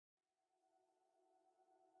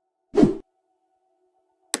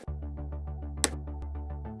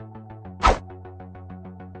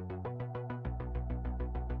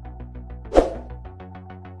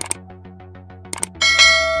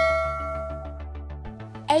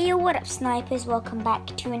Hey, what up snipers, welcome back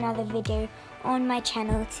to another video on my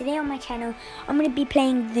channel. Today on my channel I'm going to be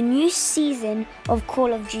playing the new season of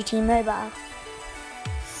Call of Duty Mobile.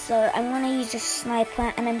 So I'm going to use a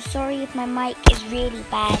sniper, and I'm sorry if my mic is really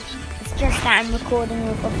bad. It's just that I'm recording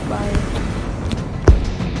with a phone.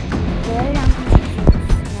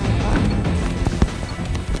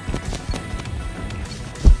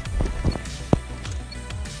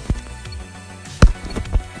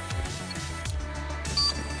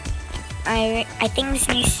 I think this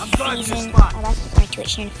new season, oh, that's my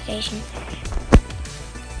Twitch notification.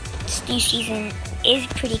 This new season is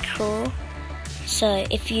pretty cool. So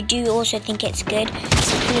if you do also think it's good,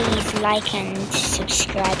 please like and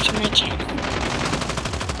subscribe to my channel.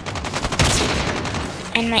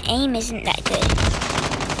 And my aim isn't that good.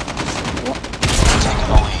 What?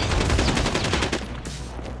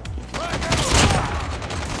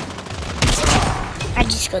 I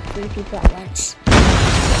just got 3 people at once.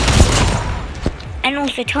 And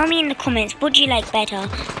also tell me in the comments, would you like better,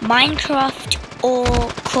 Minecraft or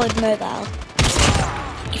COD Mobile?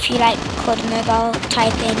 If you like COD Mobile,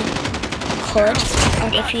 type in COD,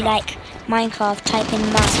 and if you like Minecraft, type in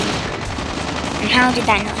Mine. And how did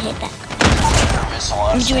that not hit that?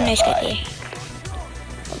 I'm doing no scope here.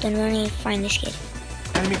 Hold on, let me find this kid.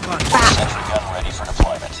 Enemy contact. Sentry gun ready for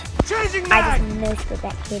deployment. Chasing mag! I just no scope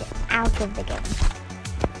that kid out of the game.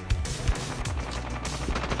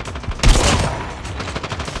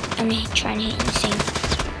 I'm trying to hit the same.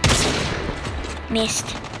 Missed.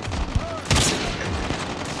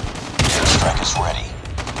 Airstrike is ready.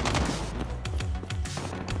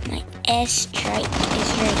 My airstrike is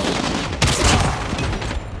ready.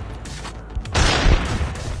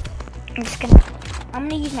 I'm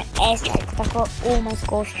gonna use my airstrike because I've got all my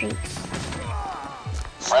score streaks.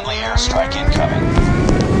 Friendly airstrike incoming.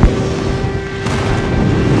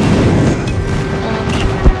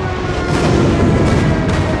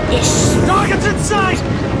 This target's in sight!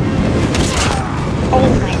 Oh my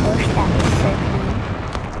gosh, that is so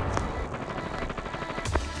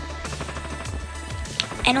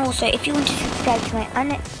cool. And also, if you want to subscribe to my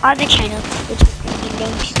other channel, which is going to be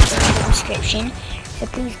linked in the description, so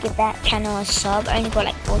please give that channel a sub. I only got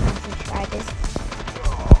like 14 subscribers.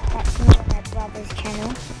 That's me and my brother's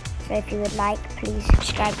channel. So if you would like, please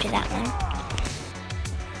subscribe to that one.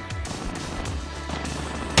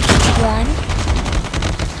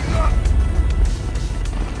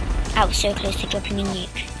 I was so close to dropping a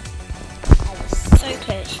nuke. I was so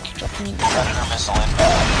close to dropping a nuke. Predator missile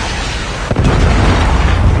inbound.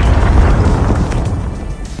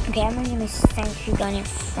 Okay, I'm using a sentry gun in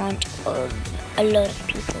front of a lot of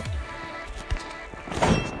people.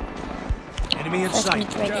 Enemy in First, I'm sight.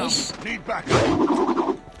 gonna throw this. Need backup.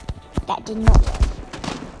 That did not work.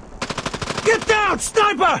 Get down,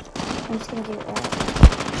 sniper! I'm just gonna do it right.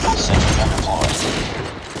 Sentry gun deployed.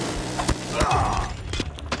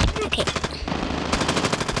 Okay.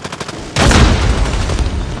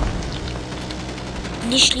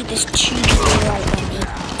 Initially, there's 2 people right on me.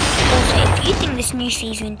 Also, if you think this new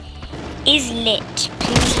season is lit,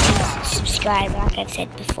 please subscribe, like I've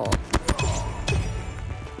said before.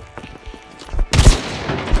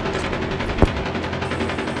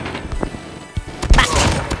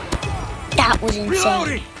 That was insane.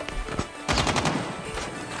 Reloading.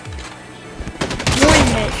 One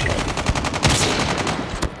no scope.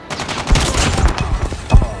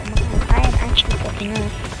 I am actually dropping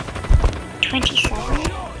off. 27.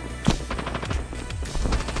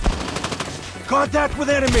 Contact with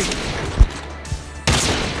enemy.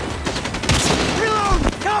 Reload!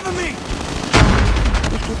 Cover me!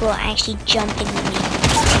 These people are actually jumping on me.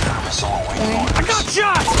 Missile awaiting. I got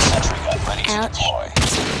shot! Sentry gun ready to deploy.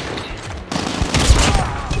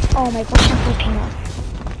 Oh my gosh, I'm flipping off.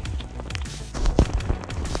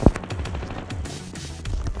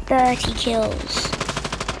 30 kills.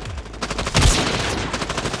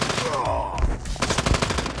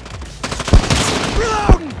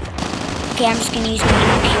 Okay, I'm just gonna use my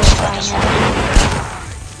purifier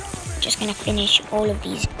now. Just gonna finish all of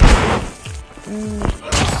these. And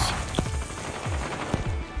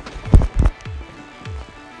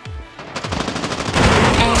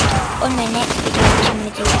on my next video, which I'm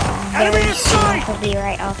gonna do very soon, probably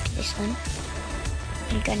right after this one,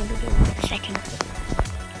 I'm gonna be doing the second one.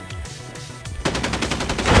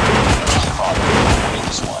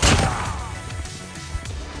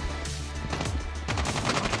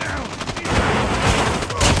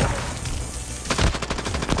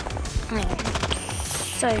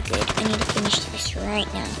 So good. I need to finish this right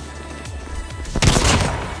now.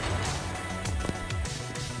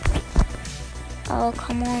 Oh,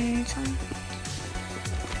 come on, son.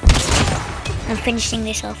 I'm finishing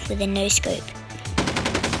this off with a no scope.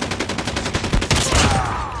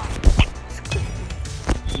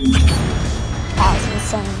 That was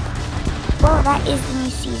insane. Well, that is the new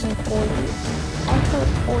season for you. I hope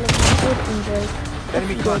all of you did enjoy. If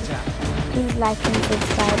you did, please like and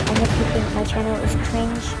subscribe. And if you think my channel is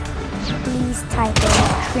cringe, please type in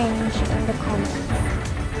cringe in the comments.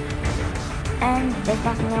 And there's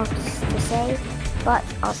nothing else to say, but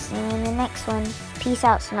I'll see you in the next one. Peace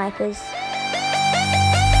out, snipers.